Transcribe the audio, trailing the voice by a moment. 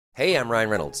Hey, I'm Ryan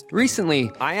Reynolds.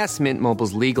 Recently, I asked Mint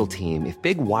Mobile's legal team if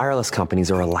big wireless companies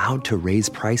are allowed to raise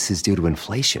prices due to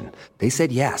inflation. They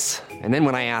said yes. And then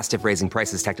when I asked if raising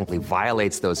prices technically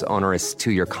violates those onerous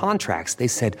 2-year contracts, they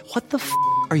said, "What the f***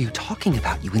 are you talking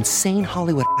about, you insane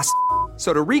Hollywood ass?"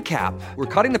 So to recap, we're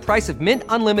cutting the price of Mint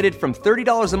Unlimited from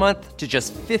 $30 a month to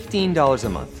just $15 a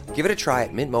month. Give it a try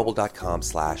at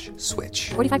mintmobile.com/switch.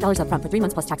 $45 up front for 3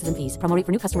 months plus taxes and fees. Promo rate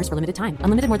for new customers for limited time.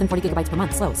 Unlimited more than 40 gigabytes per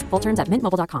month. Slows full terms at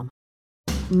mintmobile.com.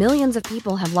 Millions of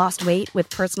people have lost weight with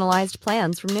personalized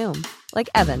plans from Noom. Like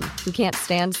Evan, who can't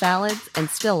stand salads and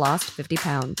still lost 50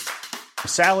 pounds.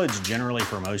 Salads generally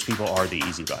for most people are the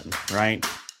easy button, right?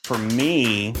 For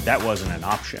me, that wasn't an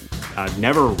option. I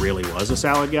never really was a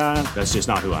salad guy. That's just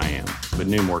not who I am. But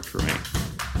Noom worked for me.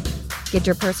 Get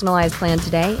your personalized plan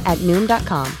today at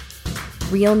Noom.com.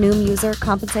 Real Noom user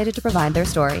compensated to provide their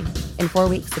story. In 4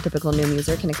 weeks, the typical Noom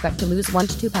user can expect to lose 1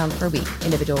 to 2 pounds per week.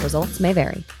 Individual results may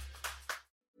vary.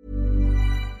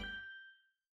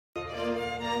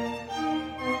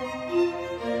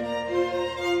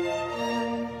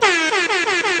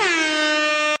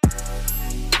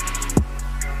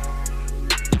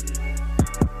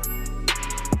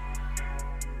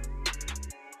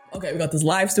 Okay, we got this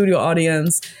live studio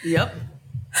audience. Yep.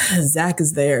 Zach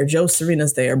is there. Joe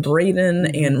Serena's there. Braden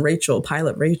and Rachel,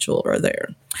 Pilot Rachel, are there.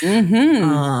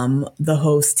 The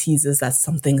host teases that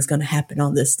something's going to happen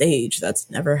on this stage that's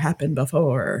never happened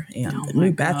before. And the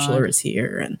new Bachelor is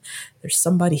here. And there's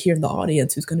somebody here in the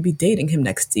audience who's going to be dating him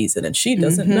next season. And she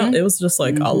doesn't know. It was just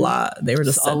like a lot. They were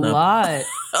just setting up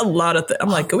a lot of things. I'm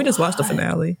like, can we just watch the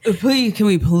finale? Please, can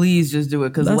we please just do it?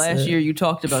 Because last year you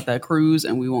talked about that cruise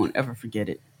and we won't ever forget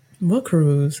it. What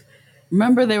cruise?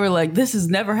 Remember, they were like, this has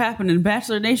never happened in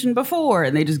Bachelor Nation before.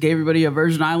 And they just gave everybody a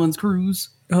Virgin Islands cruise.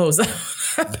 Oh, is that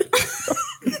what happened?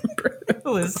 It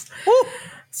was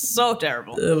so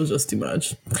terrible. It was just too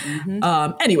much.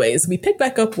 Anyways, we pick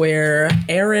back up where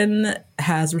Aaron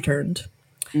has returned.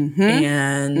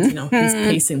 And, you know, he's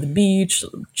pacing the beach.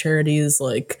 Charity is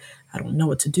like, I don't know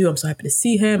what to do. I'm so happy to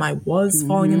see him. I was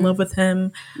falling in love with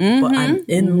him, but I'm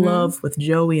in love with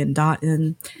Joey and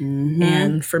Dotun.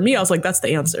 And for me, I was like, that's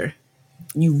the answer.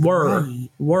 You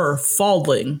were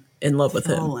falling in love with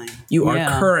him. You are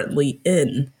currently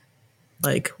in.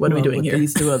 Like, what are we doing here?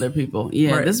 These two other people.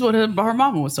 Yeah, right. This is what her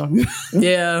mama was talking about.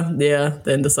 yeah, the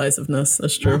indecisiveness.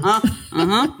 That's true.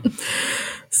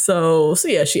 So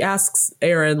yeah, she asks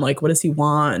Aaron, like, what does he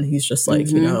want? And he's just like,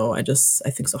 you know, I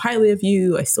think so highly of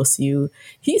you. I still see you.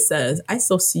 He says, I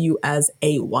still see you as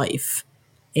a wife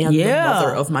and the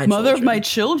mother of my children. Mother of my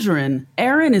children.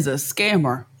 Aaron is a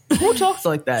scammer. Who talks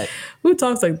like that? Who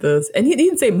talks like this? And he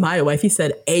didn't say my wife. He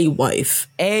said a wife.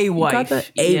 A wife. You got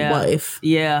that? A wife.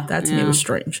 Yeah. That to me was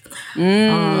strange.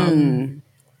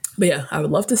 But yeah, I would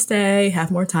love to stay,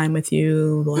 have more time with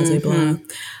you, blah, blah, blah.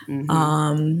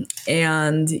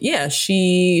 And yeah,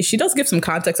 she does give some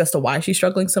context as to why she's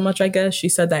struggling so much, I guess. She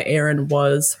said that Aaron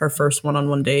was her first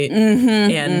one-on-one date.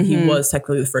 And he was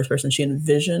technically the first person she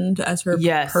envisioned as her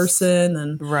person.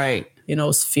 And, you know,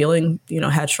 was feeling, you know,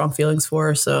 had strong feelings for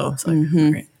her. So it's like,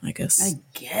 all right, I guess. I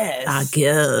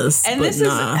guess. And but this is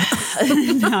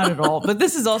not at all. But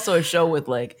this is also a show with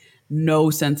like no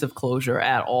sense of closure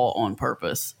at all on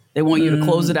purpose. They want you to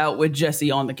close it out with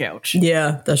Jesse on the couch.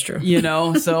 Yeah, that's true. You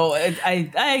know, so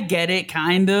I get it,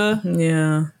 kind of.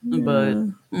 Yeah. But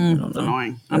it's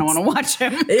annoying. I don't want to watch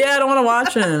him. Yeah, I don't want to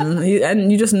watch him.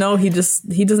 And you just know he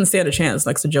doesn't stand a chance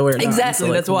next to Joey or not. Exactly,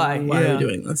 so, like, that's why. Why are you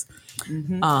doing this?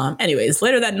 Anyways,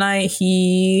 later that night,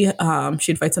 she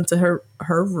invites him to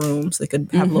her room so they could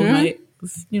have a little night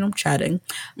of, you know, chatting.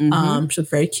 She was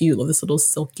very cute. Love this little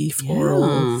silky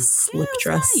floral slip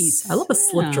dress. Nice. I love a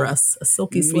slip dress, a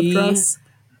silky slip dress.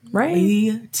 Right?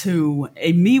 Me too.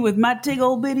 Me with my tig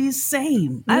old bitties,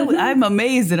 same. I'm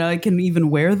amazed that I can even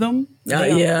wear them.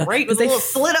 Yeah. Great. With a little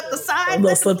slit up the side. A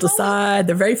little slit up the side.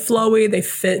 They're very flowy. They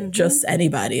fit just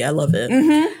anybody. I love it.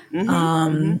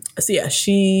 So yeah,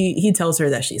 he tells her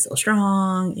that she's so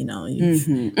strong. You know,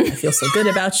 I feel so good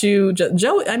about you.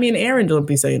 Joe, I mean, Aaron don't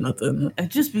be saying nothing. I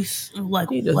just be like,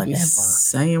 he just whatever. Be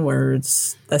saying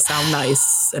words that sound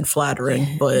nice and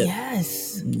flattering, but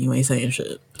you ain't saying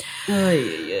shit.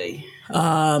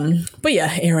 But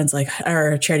yeah, Aaron's like,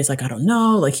 or Charity's like, I don't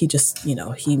know. Like, he just, you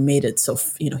know, he made it so,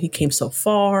 you know, he came so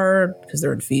far because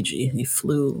they're in Fiji. He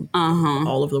flew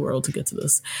all over the world to get to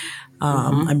this.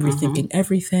 I'm rethinking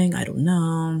everything. I don't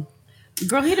know.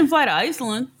 Girl, he didn't fly to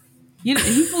Iceland. He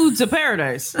flew to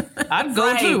paradise. I'd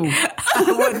go too.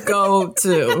 I would go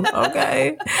too.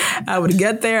 Okay. I would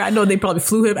get there. I know they probably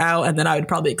flew him out, and then I would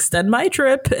probably extend my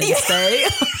trip and stay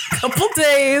a couple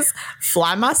days,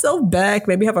 fly myself back,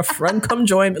 maybe have a friend come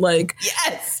join me. Like,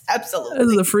 yes, Absolutely.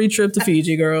 This is a free trip to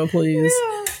Fiji, girl, please.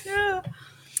 Yeah.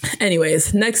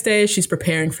 Anyways, next day she's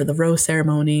preparing for the rose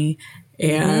ceremony.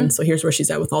 And so here's where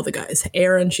she's at with all the guys.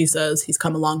 Aaron, she says, he's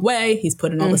come a long way. He's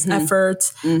put in all this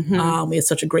effort. We had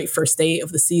such a great first date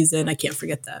of the season. I can't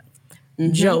forget that.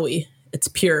 Joey, it's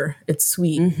pure. It's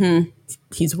sweet.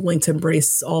 He's willing to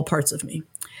embrace all parts of me.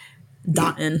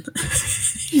 Dotton.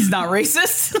 He's not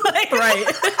racist. Right.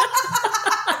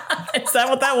 Is that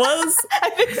what that was? I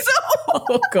think so.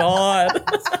 Oh, God.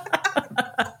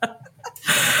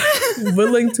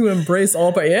 Willing to embrace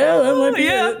all parts. Yeah, that might be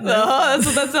it. That's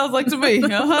what that sounds like to me.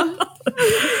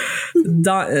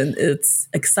 Dotton, it's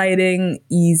exciting,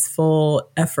 easeful,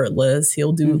 effortless.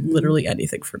 He'll do literally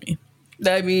anything for me.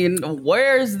 I mean,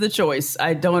 where's the choice?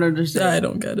 I don't understand. I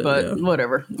don't get it. But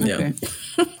whatever. Okay.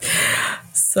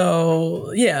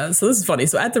 So this is funny.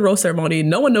 So at the rose ceremony,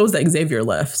 no one knows that Xavier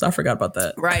left. So I forgot about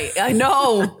that. Right. I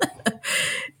know.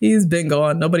 He's been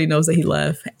gone. Nobody knows that he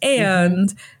left.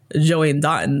 And Joey and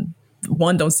Dotton,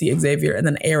 one, don't see Xavier, and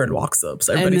then Aaron walks up.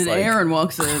 So everybody's and then Aaron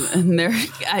walks in, and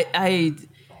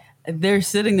they're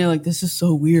sitting there like, this is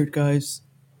so weird, guys.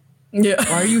 Yeah.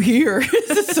 Why are you here?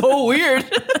 This is so weird.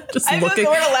 Just I looking,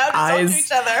 we weren't allowed to eyes, talk to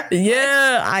each other.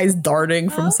 Yeah, eyes darting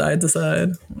from side to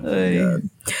side.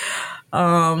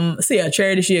 So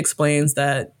Charity, she explains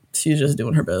that she's just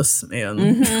doing her best, and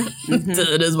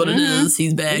it is what it is.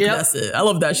 He's back. Yep. That's it. I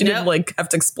love that. She didn't have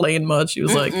to explain much. She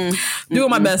was like, doing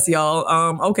my best,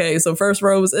 y'all. Okay, so first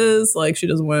rose is like, she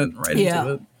just went right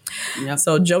into it. Yep.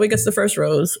 So Joey gets the first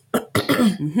rose.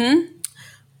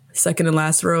 Second and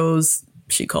last rose,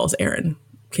 she calls Aaron.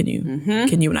 Can you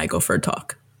and I go for a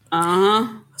talk?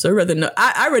 So I rather know.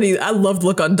 I loved the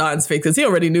look on Don's face because he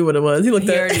already knew what it was. He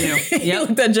already knew. He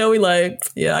looked at Joey like,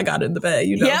 yeah, I got it in the bag,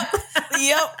 Yep.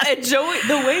 And Joey,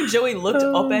 the way Joey looked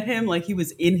up at him like he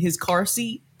was in his car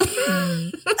seat. Like,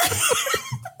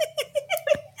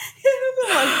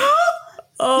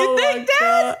 you think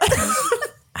that?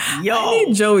 Yo, I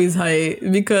need Joey's height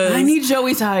because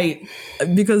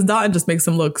because Don just makes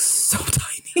him look so tiny.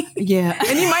 Yeah,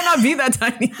 and he might not be that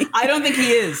tiny. I don't think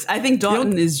he is. I think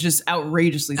Dalton is just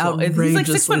outrageously tall. He's like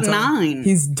 6'9".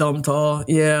 He's dumb tall.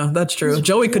 Yeah, that's true. He's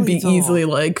Joey could be tall. Easily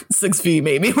like 6 feet,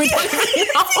 maybe. He could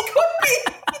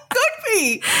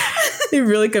be. He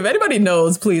really could. If anybody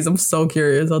knows, please. I'm so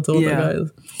curious. I'll tell you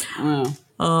guys.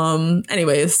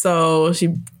 Anyways, so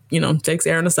she, takes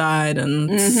Aaron aside and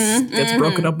gets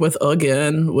broken up with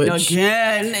again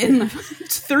in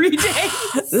 3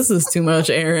 days. This is too much,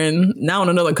 Aaron. Now in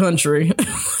another country.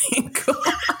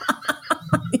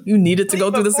 You needed to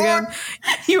go through this again.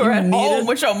 You were at home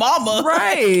with your mama.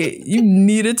 Right. You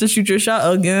needed to shoot your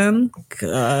shot again.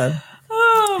 God.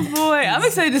 Oh boy, I'm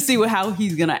excited to see how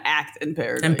he's gonna act in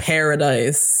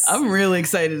Paradise. I'm really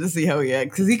excited to see how he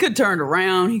acts because he could turn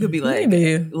around. He could be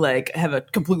like have a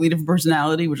completely different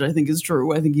personality, which I think is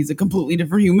true. I think he's a completely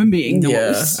different human being than what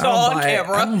we saw on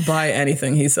camera. I don't buy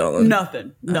anything he's selling.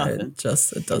 Nothing.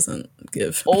 It doesn't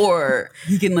give. Or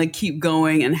he can keep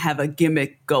going and have a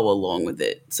gimmick go along with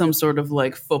it. Some sort of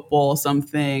football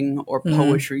something or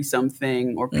poetry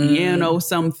something or piano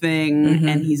something,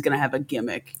 and he's gonna have a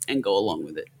gimmick and go along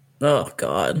with it. Oh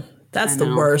God, that's the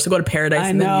worst. To go to Paradise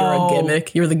and then you're a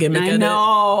gimmick. You're the gimmick. I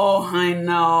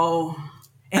know.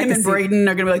 Him and Brayden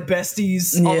are gonna be like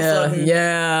besties. All of a sudden.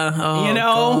 Yeah. Oh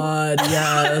God,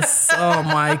 yes. Oh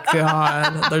my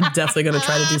God, they're definitely gonna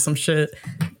try to do some shit.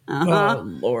 Oh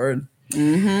Lord.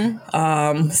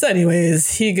 So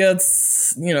anyways, he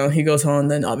gets, he goes home.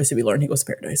 Then obviously we learn he goes to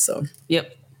Paradise. So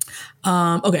yep.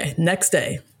 Okay. Next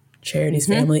day, Charity's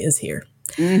family is here.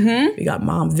 We got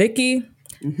Mom Vicky,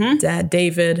 Dad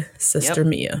David, Sister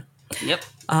Mia. Yep.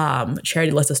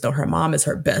 Charity lets us know her mom is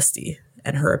her bestie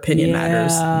and her opinion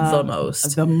matters the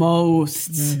most.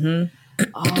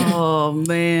 Oh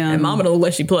man. And Mama don't look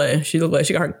like she play. She look like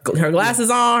she got her glasses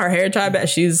on, her hair tied back.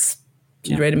 She's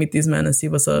ready to meet these men and see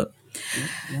what's up.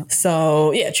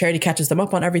 So Charity catches them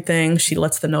up on everything. She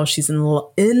lets them know she's in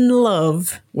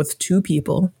love with 2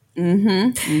 people.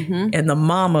 And the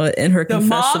mama in her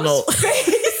confessional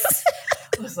face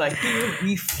was like, here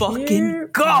we fucking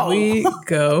go. We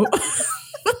go.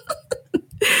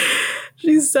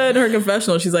 She said in her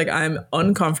confessional, she's like, I'm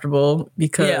uncomfortable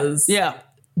because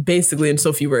basically in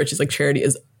so few words, she's like, Charity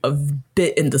is a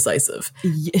bit indecisive.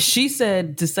 She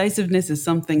said decisiveness is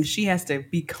something she has to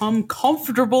become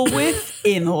comfortable with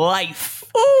in life.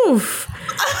 Oof.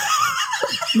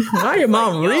 Why your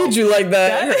mom read you like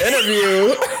that in her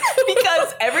interview?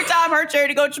 Because every time her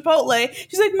Charity go to Chipotle,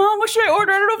 she's like, Mom, what should I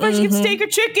order? I don't know if I should get steak or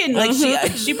chicken. Like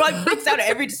she probably picks out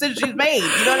every decision she's made.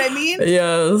 You know what I mean?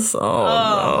 Yes.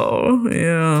 Oh no.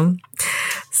 Yeah.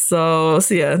 So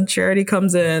yeah, Charity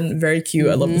comes in, very cute.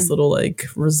 I love this little like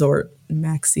resort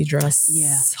maxi dress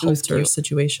halter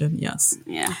situation. Yes.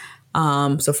 Yeah.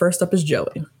 So first up is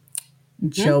Joey.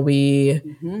 Joey,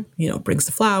 brings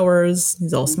the flowers.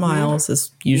 He's all smiles,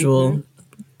 his usual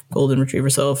golden retriever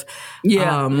self.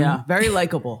 Yeah. Very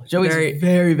likable. Joey's a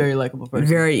very, very likable person.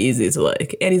 Very easy to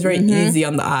like. And he's very easy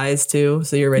on the eyes too.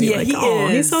 So you're already like,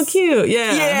 he's so cute.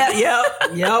 Yeah.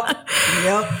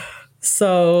 Yep.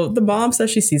 So the mom says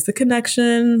she sees the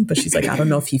connection, but she's like, I don't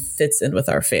know if he fits in with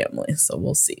our family. So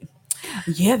we'll see.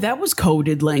 Yeah, that was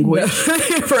coded language.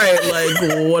 Right. Like,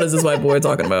 what is this white boy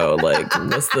talking about? Like,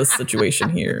 what's this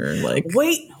situation here? Like,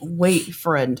 wait,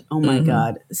 friend. Oh my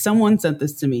God. Someone sent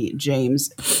this to me, James,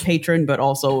 patron, but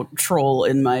also troll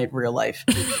in my real life.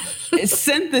 It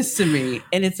sent this to me,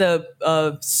 and it's a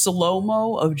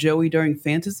slow-mo of Joey during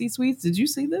Fantasy Suites. Did you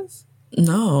see this?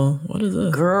 No. What is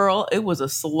this? Girl, it was a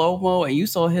slow-mo, and you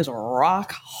saw his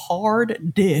rock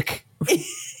hard dick.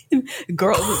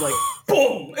 Girl, it was like,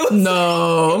 boom. It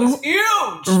was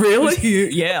huge. Really? It was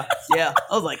huge. Yeah. I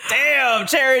was like, damn,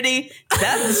 Charity.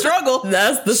 That's the struggle.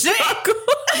 That's the struggle.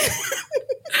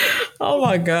 Oh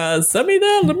my God. Send me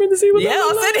that. Let me see what that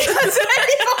I'll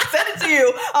send it to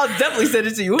you. I'll definitely send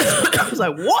it to you. I was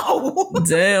like, whoa.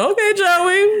 Damn. Okay,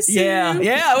 Joey.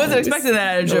 Yeah. I wasn't expecting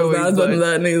that out of Joey. I wasn't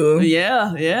that neither.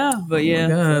 Yeah. But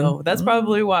so that's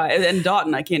probably why. And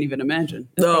Dalton, I can't even imagine.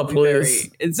 It's please.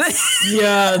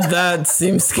 Yeah, that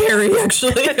seems scary,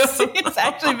 actually. It's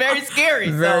actually very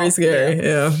scary. Very scary.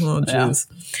 Yeah. Oh, jeez.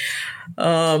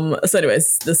 So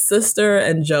anyways, the sister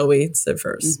and Joey sit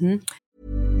first.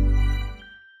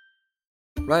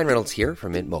 Ryan Reynolds here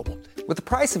from Mint Mobile. With the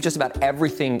price of just about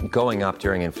everything going up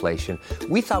during inflation,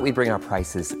 we thought we'd bring our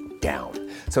prices down.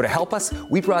 So to help us,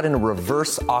 we brought in a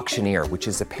reverse auctioneer, which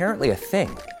is apparently a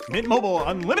thing. Mint Mobile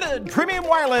Unlimited Premium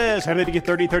Wireless. How to get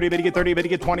 30, 30, bit to get 30, bit to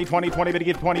get 20, 20, 20, bit to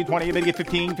get 20, 20, bit to get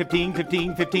 15, 15,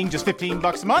 15, 15, just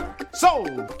 $15 a month?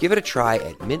 Sold! Give it a try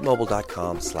at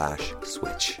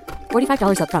mintmobile.com/switch.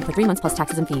 $45 up front for 3 months plus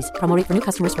taxes and fees. Promo rate for new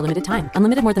customers for limited time.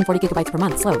 Unlimited more than 40 gigabytes per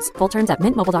month. Slows full terms at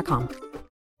mintmobile.com.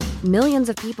 Millions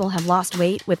of people have lost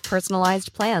weight with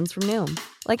personalized plans from Noom.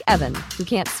 Like Evan, who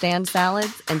can't stand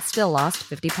salads and still lost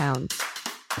 50 pounds.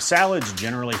 Salads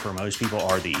generally for most people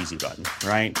are the easy button,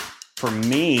 right? For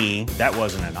me, that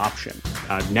wasn't an option.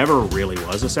 I never really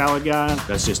was a salad guy.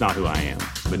 That's just not who I am.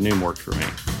 But Noom worked for me.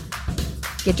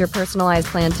 Get your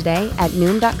personalized plan today at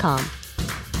Noom.com.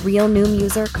 Real Noom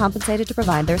user compensated to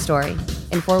provide their story.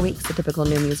 In 4 weeks, the typical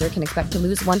Noom user can expect to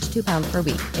lose 1 to 2 pounds per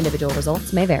week. Individual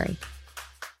results may vary.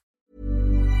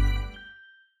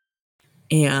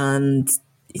 And,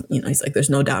 he's like, there's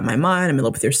no doubt in my mind. I'm in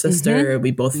love with your sister.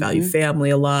 We both value family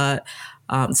a lot.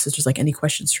 The sister's like, any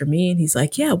questions for me? And he's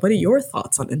like, yeah, what are your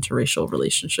thoughts on interracial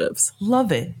relationships?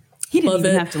 Love it. He didn't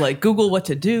even have to like Google what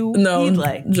to do. No,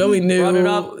 Joey knew. Brought it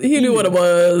up. He knew what it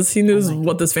was. He knew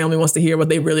what this family wants to hear, what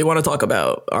they really want to talk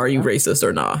about. Are you racist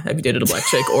or not? Have you dated a black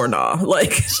chick or not?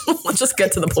 Like, let's just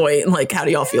get to the point. And like, how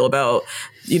do y'all feel about,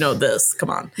 this? Come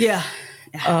on. Yeah.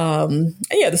 And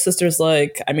the sister's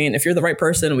like, I mean, if you're the right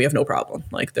person, we have no problem.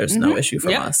 Like, there's no issue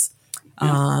from us.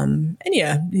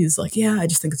 He's like, I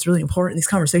just think it's really important. These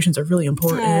conversations are really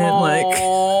important. Like,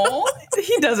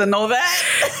 he doesn't know that.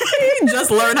 He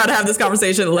just learned how to have this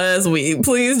conversation last week.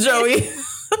 Please, Joey.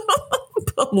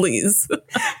 Please. But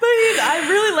I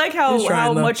really like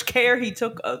how much care he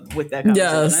took with that conversation.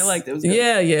 Yes. I liked it. It was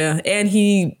good. Yeah. And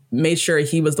he made sure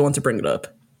he was the one to bring it up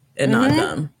and not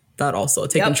them. That also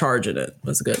taking charge in it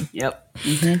was good. Yep.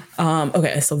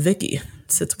 Okay, so Vicky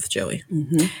sits with Joey,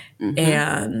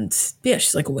 and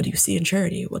she's like, "What do you see in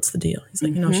Charity? What's the deal?" He's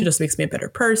like, she just makes me a better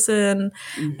person.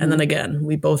 And then again,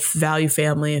 we both value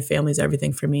family, and family's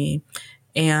everything for me.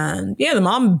 And the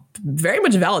mom very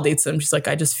much validates him. She's like,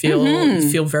 I just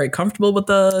feel very comfortable with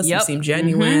us. You seem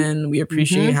genuine. We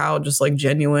appreciate how just like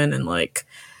genuine and like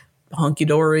hunky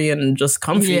dory and just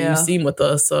comfy you seem with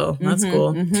us, so that's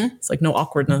cool. It's like no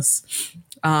awkwardness.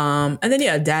 And then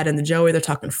Dad and the Joey, they're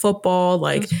talking football.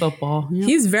 Like football,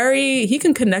 he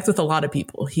can connect with a lot of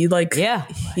people. He like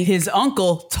his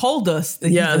uncle told us that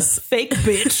he's a fake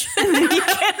bitch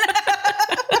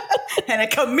and a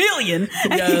chameleon,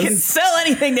 and he can sell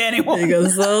anything to anyone. He can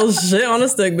sell shit on a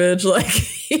stick, bitch. Like,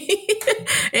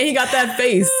 and he got that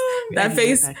face. That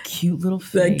face. That cute little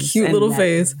face. That cute little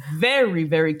face. Very,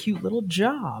 very cute little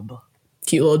job.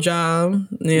 Cute little job.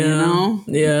 Yeah.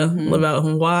 Yeah. Live out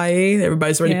in Hawaii.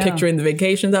 Everybody's already picturing the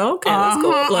vacations. Okay, that's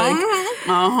cool. Like,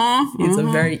 he's a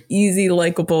very easy,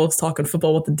 likable, talking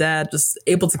football with the dad, just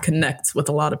able to connect with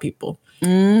a lot of people.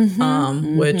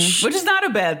 Which is not a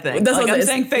bad thing. That's like I'm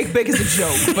saying fake big is a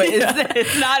joke, but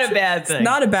it's not a bad thing. It's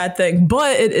not a bad thing,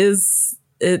 but it's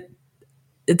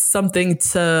something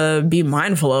to be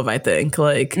mindful of, I think.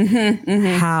 Like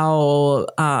how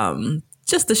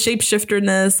just the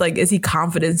shapeshifterness, like, is he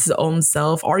confident in his own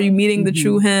self? Are you meeting the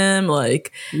true him?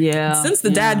 Like, since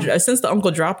the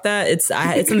uncle dropped that, it's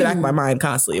in the back of my mind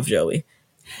constantly of Joey.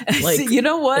 Like, see, you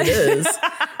know what? It is.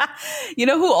 You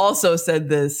know who also said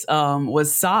this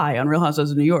was Sai on Real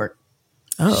Housewives of New York.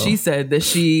 Oh. She said that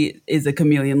she is a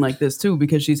chameleon like this too,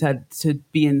 because she's had to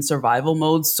be in survival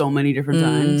mode so many different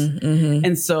times.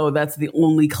 And so that's the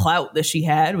only clout that she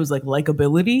had was like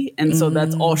likability. And so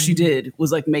that's all she did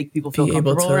was like make people feel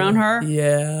comfortable around her.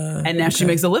 Yeah. And now she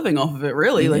makes a living off of it,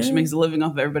 really. Like she makes a living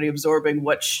off of everybody absorbing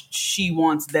what she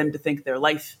wants them to think her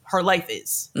life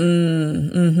is. You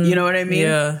know what I mean?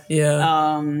 Yeah.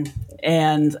 Yeah.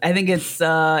 And I think it's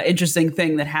an interesting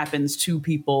thing that happens to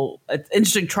people. It's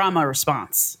interesting trauma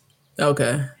response.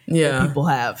 Okay. Yeah. That people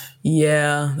have.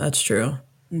 Yeah, that's true.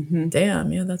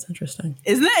 Damn. Yeah, that's interesting.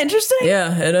 Isn't that interesting?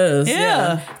 Yeah, it is.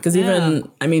 Yeah. Because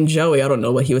even, I mean, Joey, I don't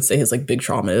know what he would say his like big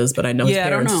trauma is, but I know his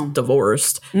parents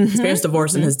divorced. His parents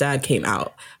divorced and his dad came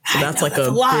out. So that's like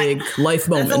a big life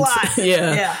moment.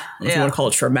 Yeah. If you want to call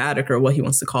it traumatic or what he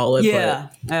wants to call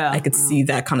it. But I could see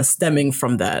that kind of stemming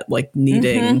from that, like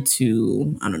needing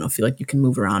to, I don't know, feel like you can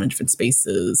move around in different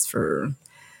spaces for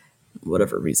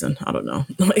whatever reason. I don't know.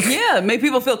 Like, make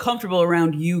people feel comfortable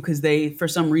around you because they, for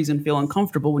some reason, feel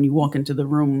uncomfortable when you walk into the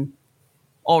room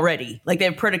already. Like they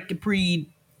have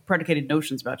predicated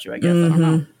notions about you, I guess.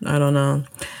 I don't know.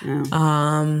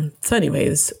 Yeah. So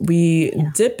anyways, we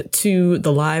dip to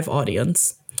the live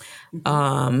audience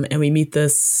and we meet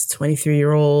this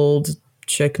 23-year-old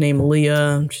chick named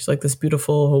Leah. She's like this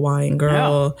beautiful Hawaiian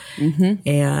girl.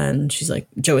 And she's like,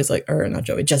 Jesse's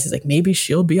like, maybe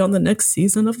she'll be on the next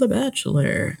season of The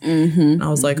Bachelor. And I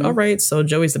was like, all right, so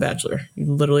Joey's The Bachelor.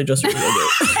 You literally just revealed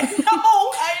it.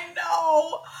 I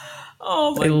know.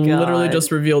 Oh my God. They literally just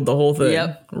revealed the whole thing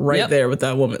there with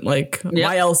that woman. Like,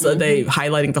 why else are they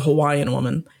highlighting the Hawaiian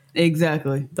woman?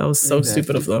 Exactly. That was so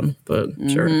stupid of them, but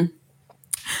sure.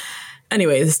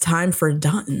 Anyways, it's time for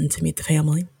Dutton to meet the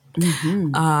family.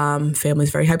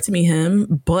 Family's very hyped to meet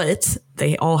him, but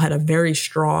they all had a very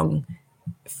strong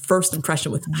first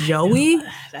impression with Joey.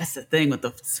 That's the thing with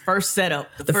the first setup.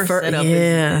 The first setup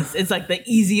it's like the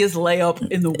easiest layup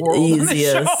in the world.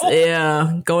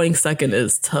 Easiest, Going second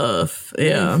is tough.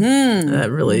 That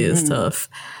really is tough.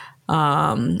 But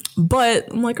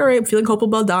I'm like, all right, I'm feeling hopeful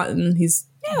about Dotton. He's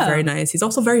very nice. He's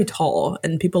also very tall,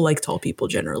 and people like tall people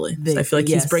generally. So I feel like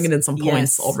he's bringing in some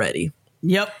points already.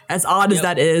 Yep. As odd as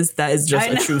that is just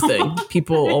a true thing.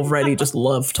 People already just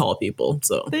love tall people.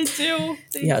 So they do.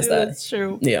 He has that. It's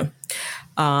true. Yeah.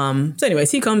 So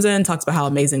anyways, he comes in, talks about how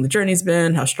amazing the journey's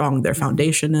been, how strong their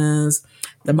foundation is.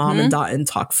 The mom and Dotton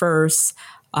talk first.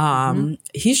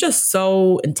 He's just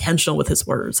so intentional with his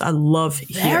words. I love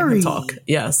hearing him talk.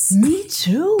 Yes. Me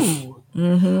too.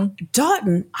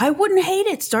 Dotton, I wouldn't hate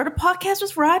it. Start a podcast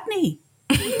with Rodney.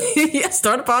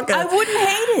 Start a podcast. I wouldn't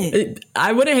hate it.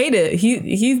 I wouldn't hate it.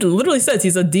 He literally says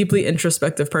he's a deeply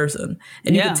introspective person.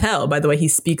 And you can tell by the way he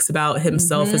speaks about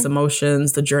himself, his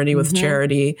emotions, the journey with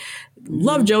Charity.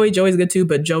 Love Joey. Joey's good too,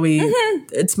 but Joey,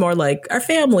 it's more like our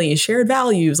family, shared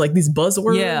values, like these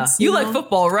buzzwords. Yeah. You like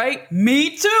football, right?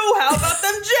 Me too. How about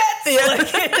them Jets?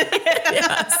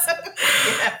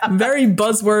 Very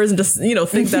buzzwords and just,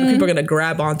 things that people are going to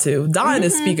grab onto. Don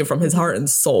is speaking from his heart and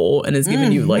soul and is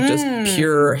giving you like just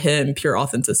pure him, pure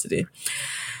authenticity.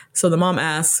 So the mom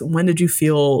asks, when did you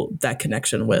feel that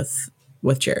connection with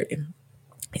Charity?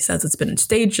 He says it's been in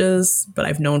stages, but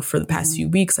I've known for the past few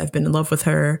weeks I've been in love with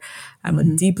her. I'm a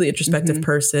deeply introspective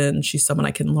person. She's someone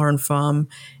I can learn from.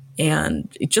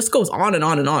 And it just goes on and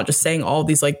on and on, just saying all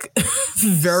these like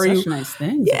very such nice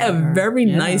things. Very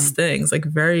nice things, like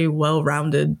very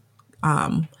well-rounded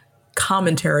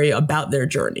commentary about their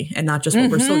journey and not just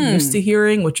what we're so used to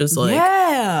hearing, which is like,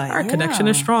 our connection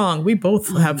is strong. We both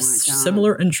have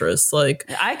similar interests. Like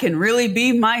I can really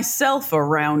be myself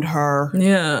around her.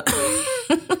 Yeah.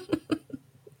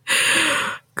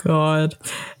 God.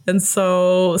 And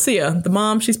so the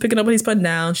mom, she's picking up what he's putting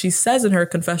down. She says in her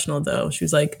confessional, though, she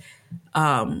was like,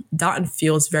 Dotton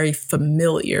feels very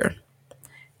familiar.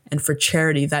 And for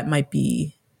Charity, that might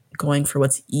be going for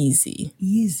what's easy.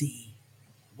 Easy?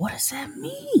 What does that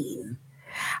mean?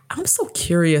 I'm so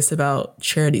curious about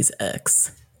Charity's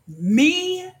ex.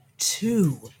 Me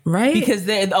too. Right? Because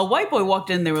a white boy walked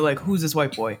in, they were like, who's this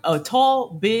white boy? A tall,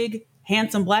 big,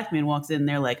 handsome black man walks in,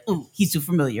 they're like, oh, he's too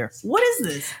familiar. What is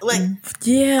this? Like,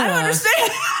 yeah. I don't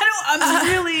understand.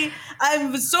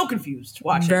 I'm so confused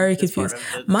watching. Very confused.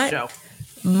 Show.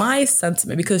 My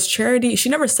sentiment, because Charity, she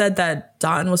never said that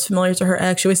Dotun was familiar to her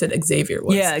ex. She always said Xavier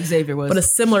was. Yeah, Xavier was. But a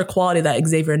similar quality that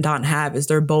Xavier and Dotun have is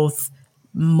they're both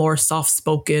more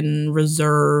soft-spoken,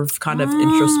 reserved, kind of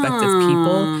introspective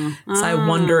people. So I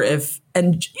wonder if,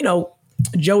 and you know,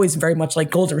 Joey's very much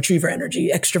like golden retriever energy,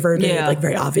 extroverted, like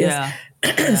very obvious.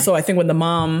 Yeah. So I think when the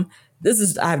mom,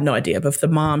 I have no idea, but if the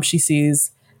mom, she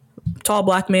sees tall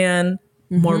black man,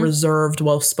 more reserved,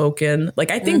 well-spoken.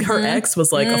 Like, I think her ex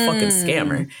was like a fucking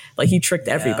scammer. Like, he tricked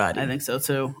everybody. I think so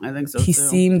too. He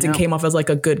seemed and came off as like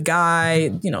a good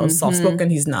guy, you know, soft-spoken.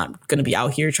 He's not going to be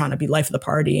out here trying to be life of the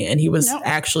party. And he was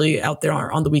actually out there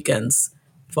on the weekends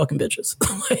fucking bitches.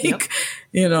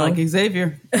 You know. Like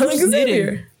Xavier. Like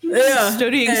Xavier. Yeah.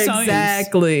 Studying science.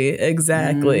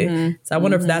 Exactly. So I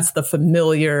wonder if that's the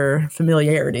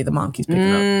familiarity the mom keeps picking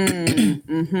up.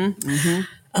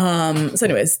 So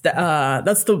anyways,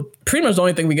 that's pretty much the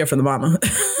only thing we get from the mama.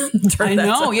 I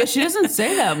know. Yeah, she doesn't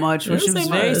say that much, which was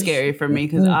very scary for me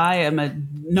because I am a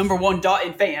number one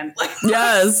Dotun fan. Like,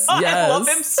 yes. I love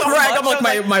him so much. I'm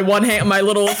like my one hand, my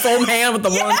little foam hand with the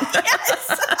one.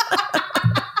 Yes.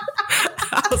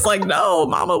 I was like, no,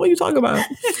 mama, what are you talking about?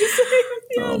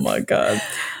 Oh my God.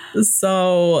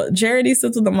 So Charity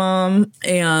sits with the mom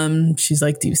and she's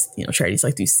like, Charity's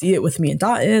like, do you see it with me and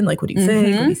Dotun? Like, what do you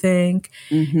think? What do you think?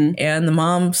 And the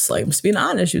mom's like, I'm just being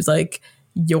honest. She was like,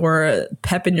 your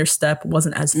pep in your step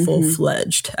wasn't as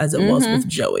full-fledged as it was with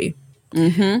Joey.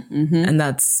 And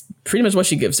that's pretty much what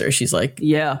she gives her. She's like,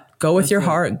 go with your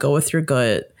heart, go with your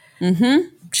gut.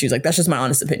 She's like, that's just my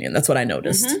honest opinion. That's what I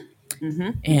noticed.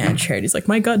 And Charity's like,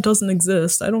 my gut doesn't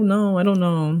exist. I don't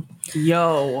know.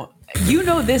 Yo, you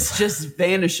know, this just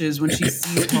vanishes when she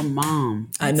sees her mom.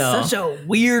 I know. Such a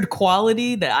weird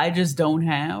quality that I just don't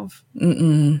have.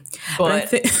 But I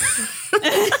think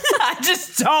I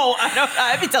just don't.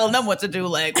 I be telling them what to do.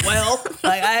 Like, well,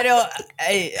 like I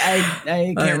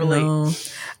can't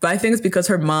relate. But I think it's because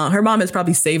her mom has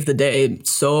probably saved the day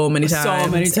so many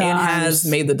times. And has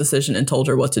made the decision and told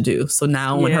her what to do. So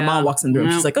now when her mom walks in the room,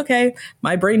 she's like, okay,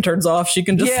 my brain turns off. She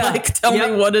can just tell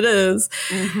me what it is.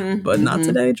 But not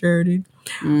today, Charity.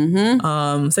 So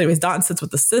anyways, Dotun sits with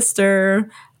the sister.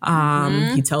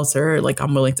 He tells her, like,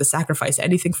 I'm willing to sacrifice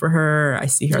anything for her. I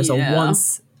see her as a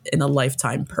once in a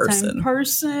lifetime person. Oh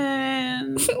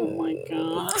my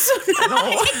gosh.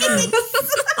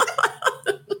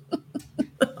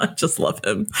 I just love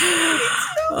him.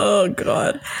 Oh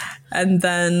God. And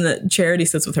then Charity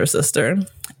sits with her sister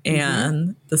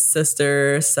and the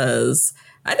sister says,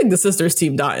 I think the sister's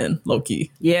team Dotun,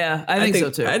 low-key. Yeah, I think so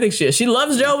too. I think she is. She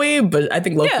loves Joey, but I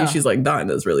think low-key she's like,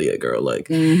 Dotun is really a girl. Like,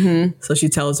 so she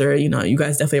tells her, you know, you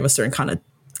guys definitely have a certain kind of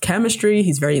chemistry.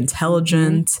 He's very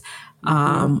intelligent.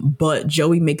 But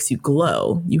Joey makes you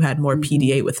glow. You had more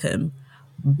PDA with him.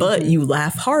 But you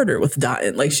laugh harder with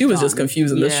Dotun. Like, she was just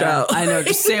confused in the show. I know,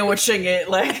 just sandwiching it.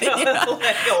 Like, give him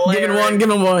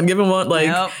one.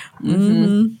 Like,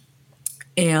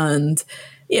 And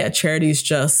Charity's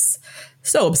just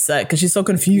so upset because she's so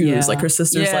confused. Like, her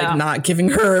sister's like not giving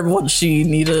her what she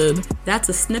needed. That's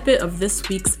a snippet of this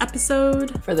week's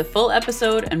episode. For the full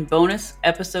episode and bonus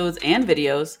episodes and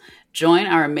videos, join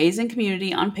our amazing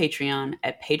community on Patreon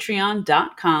at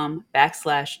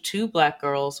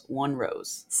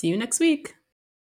patreon.com/2blackgirls1rose. See you next week.